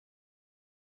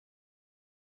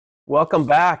Welcome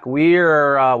back. We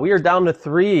are down to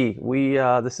three.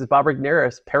 This is Bob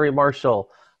Rigneris, Perry Marshall.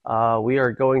 We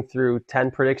are going through 10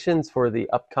 predictions for the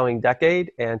upcoming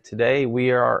decade, and today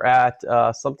we are at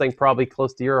something probably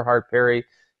close to your heart, Perry.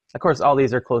 Of course, all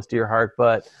these are close to your heart,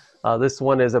 but this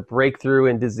one is a breakthrough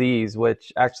in disease,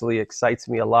 which actually excites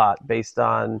me a lot based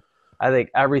on, I think,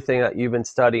 everything that you've been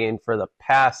studying for the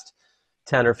past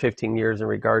 10 or 15 years in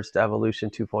regards to Evolution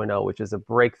 2.0, which is a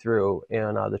breakthrough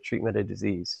in the treatment of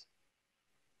disease.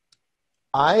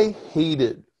 I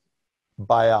hated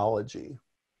biology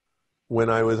when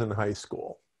I was in high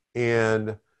school.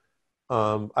 And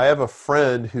I have a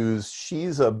friend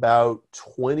she's about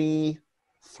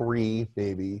 23,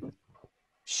 maybe.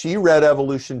 She read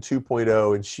Evolution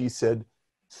 2.0 and she said,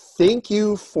 "Thank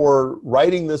you for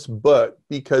writing this book,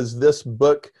 because this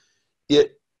book,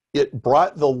 it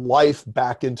brought the life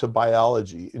back into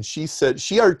biology." And she said,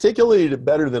 she articulated it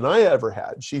better than I ever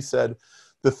had. She said,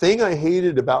 "The thing I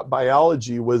hated about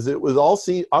biology was it was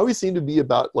always seemed to be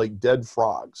about like dead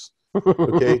frogs."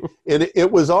 Okay. And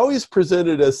it was always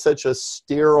presented as such a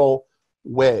sterile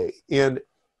way. And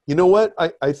you know what?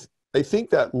 I think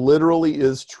that literally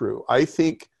is true. I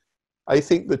think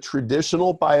the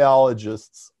traditional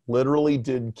biologists literally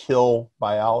did kill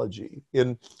biology.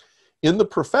 In the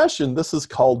profession, this is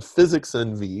called physics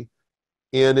envy.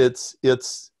 And it's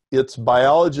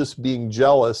biologists being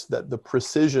jealous that the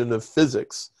precision of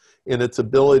physics and its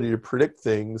ability to predict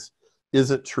things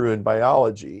isn't true in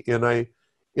biology. And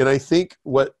I think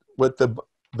what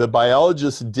the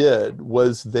biologists did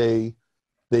was they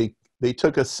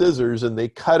took a scissors and they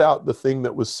cut out the thing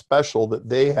that was special that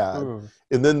they had,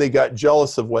 and then they got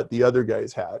jealous of what the other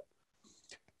guys had.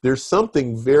 There's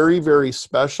something very, very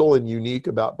special and unique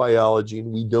about biology,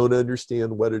 and we don't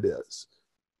understand what it is.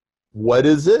 What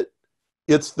is it?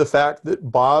 It's the fact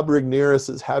that Bob Rigneris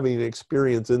is having an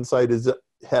experience inside his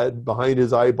head, behind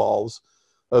his eyeballs,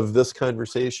 of this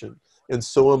conversation. And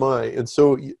so am I. And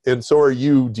so are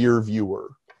you, dear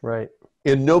viewer. Right.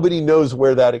 And nobody knows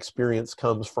where that experience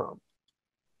comes from.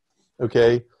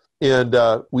 Okay? And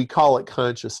we call it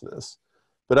consciousness.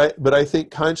 But I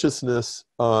think consciousness,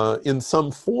 in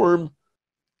some form,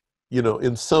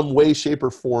 in some way, shape,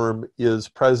 or form, is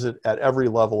present at every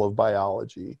level of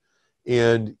biology.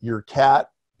 And your cat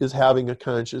is having a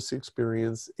conscious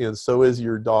experience, and so is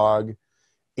your dog.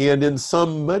 And in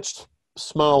some much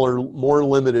smaller, more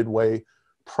limited way,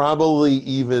 probably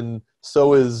even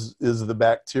so is the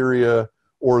bacteria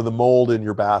or the mold in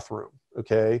your bathroom,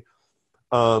 okay?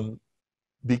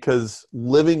 Because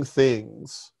living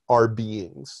things are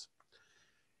beings.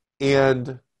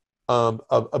 And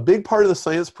a big part of the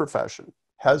science profession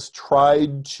has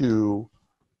tried to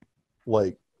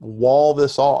wall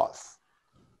this off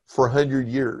for 100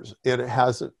 years, and it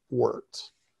hasn't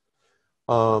worked.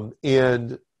 And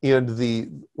the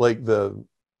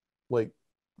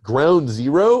ground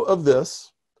zero of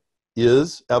this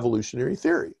is evolutionary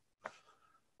theory.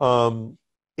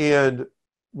 And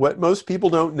what most people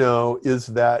don't know is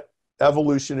that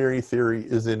evolutionary theory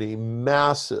is in a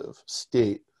massive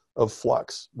state of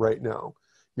flux right now.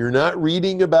 You're not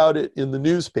reading about it in the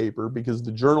newspaper because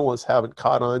the journalists haven't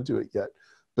caught on to it yet.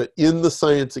 But in the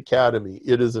Science Academy,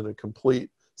 it is in a complete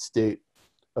state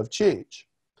of change.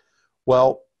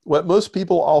 Well, what most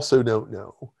people also don't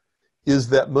know is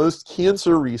that most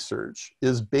cancer research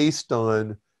is based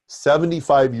on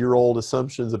 75-year-old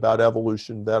assumptions about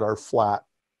evolution that are flat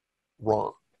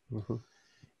wrong. Mm-hmm.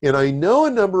 And I know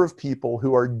a number of people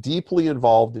who are deeply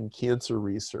involved in cancer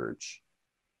research,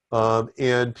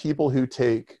 and people who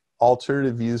take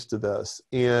alternative views to this.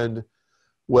 And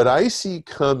what I see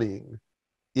coming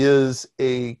is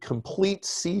a complete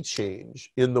sea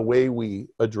change in the way we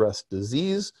address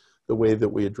disease, the way that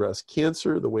we address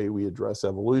cancer, the way we address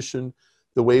evolution,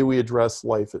 the way we address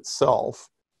life itself.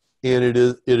 And it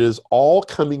is all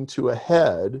coming to a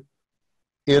head,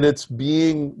 and it's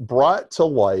being brought to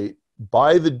light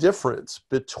by the difference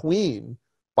between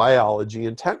biology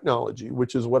and technology,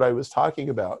 which is what I was talking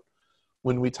about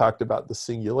when we talked about the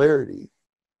singularity.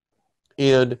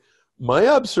 And my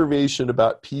observation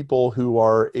about people who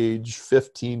are age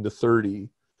 15 to 30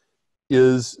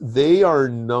 is they are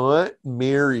not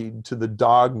married to the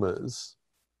dogmas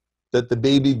that the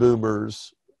baby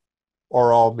boomers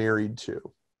are all married to.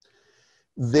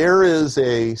 There is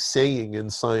a saying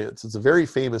in science, it's a very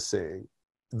famous saying,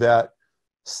 that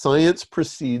science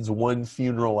proceeds one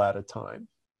funeral at a time.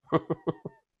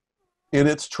 And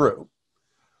it's true.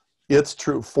 It's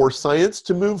true. For science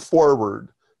to move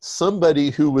forward,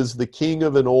 somebody who was the king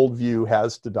of an old view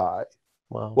has to die.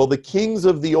 Wow. Well, the kings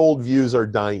of the old views are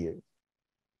dying.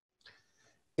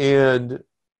 And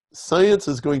science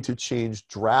is going to change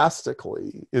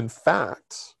drastically. In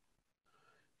fact,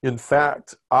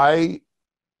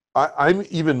 I'm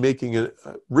even making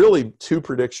really two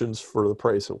predictions for the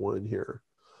price of one here.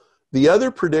 The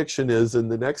other prediction is in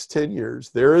the next 10 years,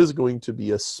 there is going to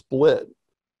be a split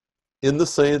in the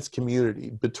science community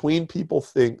between people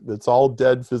think that's all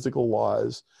dead physical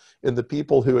laws and the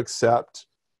people who accept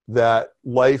that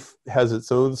life has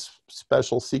its own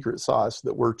special secret sauce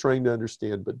that we're trying to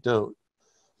understand but don't.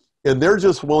 And they're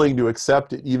just willing to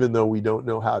accept it even though we don't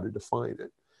know how to define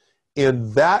it.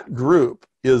 And that group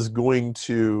is going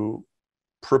to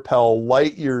propel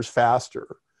light years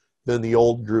faster than the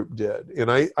old group did.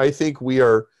 And I think we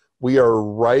are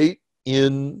right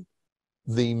in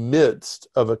the midst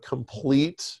of a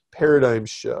complete paradigm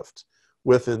shift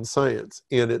within science.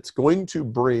 And it's going to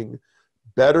bring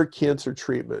better cancer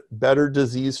treatment, better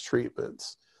disease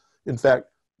treatments. In fact,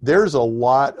 there's a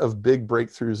lot of big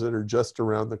breakthroughs that are just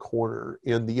around the corner.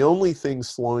 And the only thing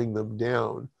slowing them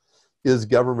down is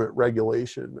government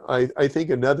regulation. I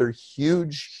think another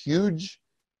huge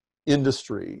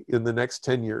industry in the next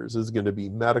 10 years is going to be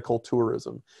medical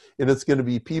tourism. And it's going to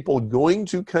be people going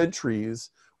to countries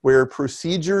where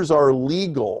procedures are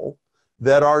legal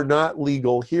that are not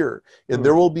legal here. And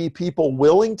there will be people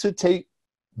willing to take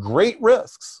great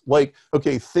risks. Like,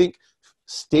 okay, think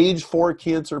stage 4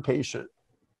 cancer patient.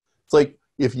 It's like,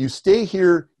 if you stay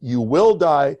here, you will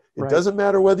die. It doesn't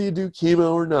matter whether you do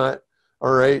chemo or not.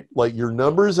 All right, like your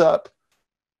number's up.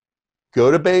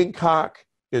 Go to Bangkok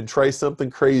and try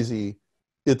something crazy.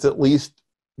 It's at least,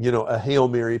 a Hail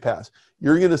Mary pass.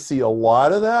 You're going to see a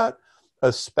lot of that,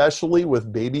 especially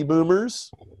with baby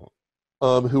boomers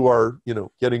who are,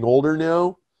 getting older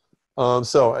now.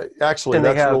 So actually, and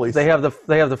that's they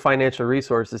have the financial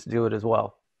resources to do it as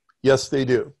well. Yes, they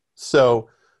do. So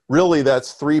really,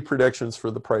 that's 3 predictions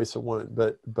for the price of one.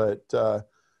 But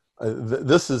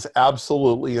this is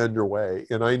absolutely underway,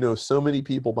 and I know so many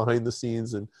people behind the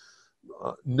scenes, and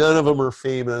none of them are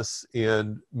famous,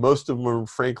 and most of them,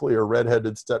 frankly, are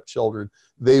redheaded stepchildren.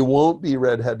 They won't be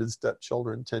redheaded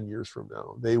stepchildren 10 years from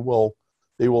now. They will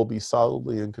be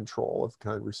solidly in control of the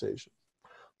conversation.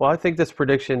 Well, I think this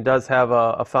prediction does have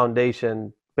a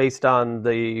foundation based on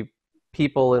the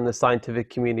people in the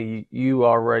scientific community you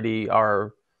already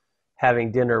are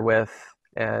having dinner with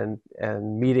and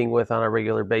meeting with on a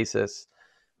regular basis,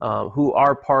 who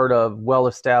are part of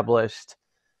well-established,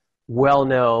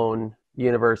 well-known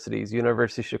universities,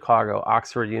 University of Chicago,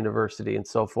 Oxford University, and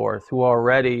so forth, who are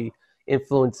already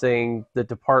influencing the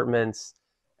departments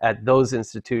at those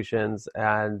institutions,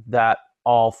 and that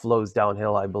all flows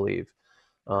downhill, I believe.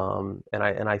 And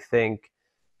I think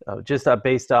just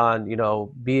based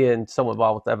on being somewhat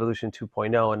involved with Evolution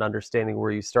 2.0 and understanding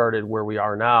where you started, where we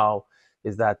are now,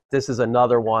 is that this is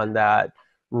another one that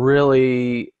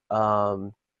really,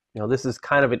 this is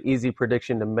kind of an easy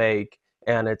prediction to make,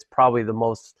 and it's probably the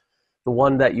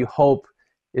one that you hope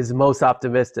is most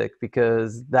optimistic,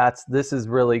 because this is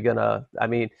really gonna,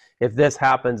 if this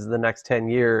happens in the next 10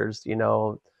 years,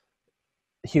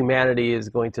 humanity is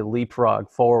going to leapfrog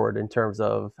forward in terms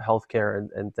of healthcare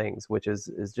and things, which is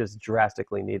just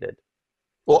drastically needed.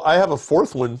 Well, I have a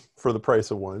 4th one for the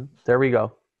price of one. There we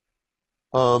go.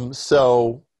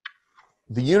 So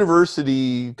the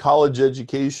university, college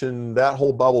education, that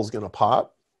whole bubble is going to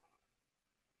pop.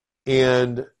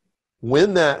 And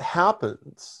when that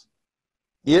happens,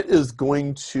 it's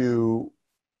going to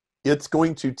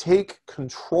take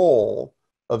control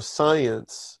of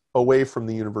science away from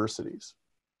the universities.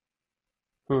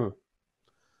 We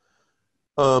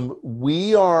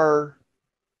are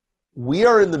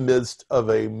in the midst of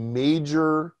a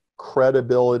major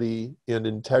credibility and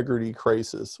integrity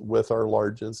crisis with our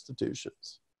large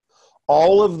institutions.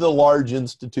 All of the large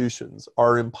institutions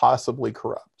are impossibly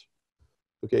corrupt.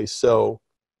 Okay, so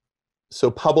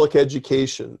public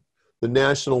education, the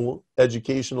National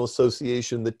Educational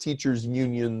Association, the teachers'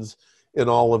 unions, and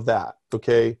all of that,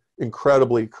 okay,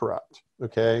 incredibly corrupt,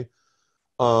 okay?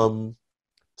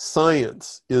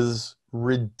 Science is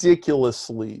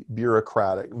ridiculously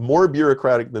bureaucratic, more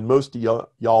bureaucratic than most of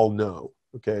y'all know,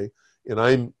 okay? And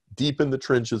I'm deep in the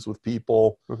trenches with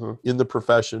people in the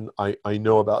profession. I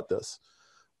know about this.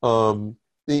 And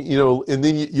then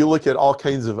you look at all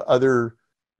kinds of other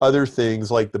things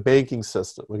like the banking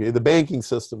system. Okay, the banking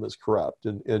system is corrupt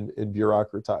and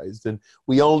bureaucratized, and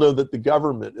we all know that the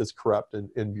government is corrupt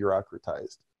and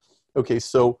bureaucratized. Okay,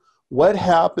 so what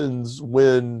happens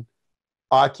when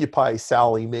Occupy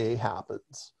Sally Mae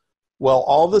happens? Well,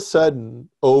 all of a sudden,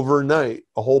 overnight,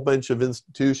 a whole bunch of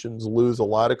institutions lose a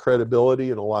lot of credibility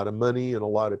and a lot of money and a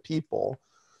lot of people,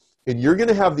 and you're going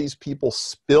to have these people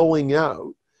spilling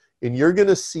out, and you're going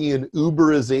to see an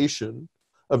uberization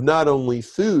of not only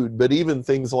food, but even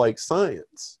things like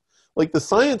science. Like the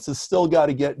science has still got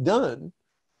to get done,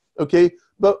 okay?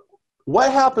 But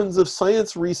what happens if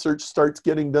science research starts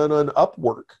getting done on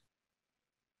Upwork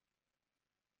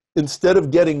instead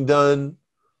of getting done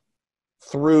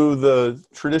through the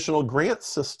traditional grant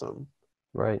system?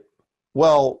 Right.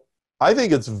 Well, I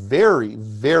think it's very,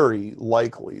 very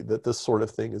likely that this sort of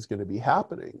thing is going to be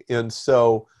happening. And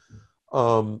so,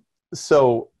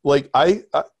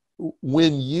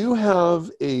 when you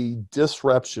have a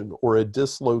disruption or a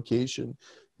dislocation,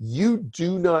 you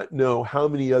do not know how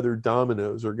many other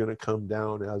dominoes are going to come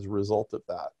down as a result of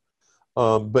that.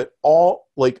 But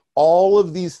all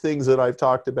of these things that I've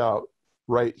talked about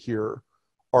right here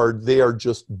they are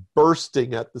just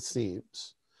bursting at the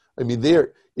seams. I mean,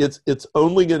 it's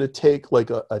only going to take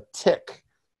like a tick,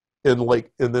 and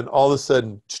then all of a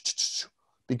sudden,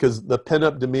 because the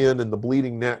pent-up demand and the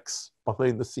bleeding necks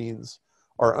behind the scenes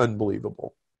are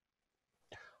unbelievable.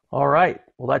 All right.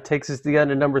 Well, that takes us to the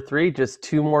end of number 3. Just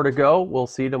 2 more to go. We'll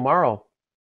see you tomorrow.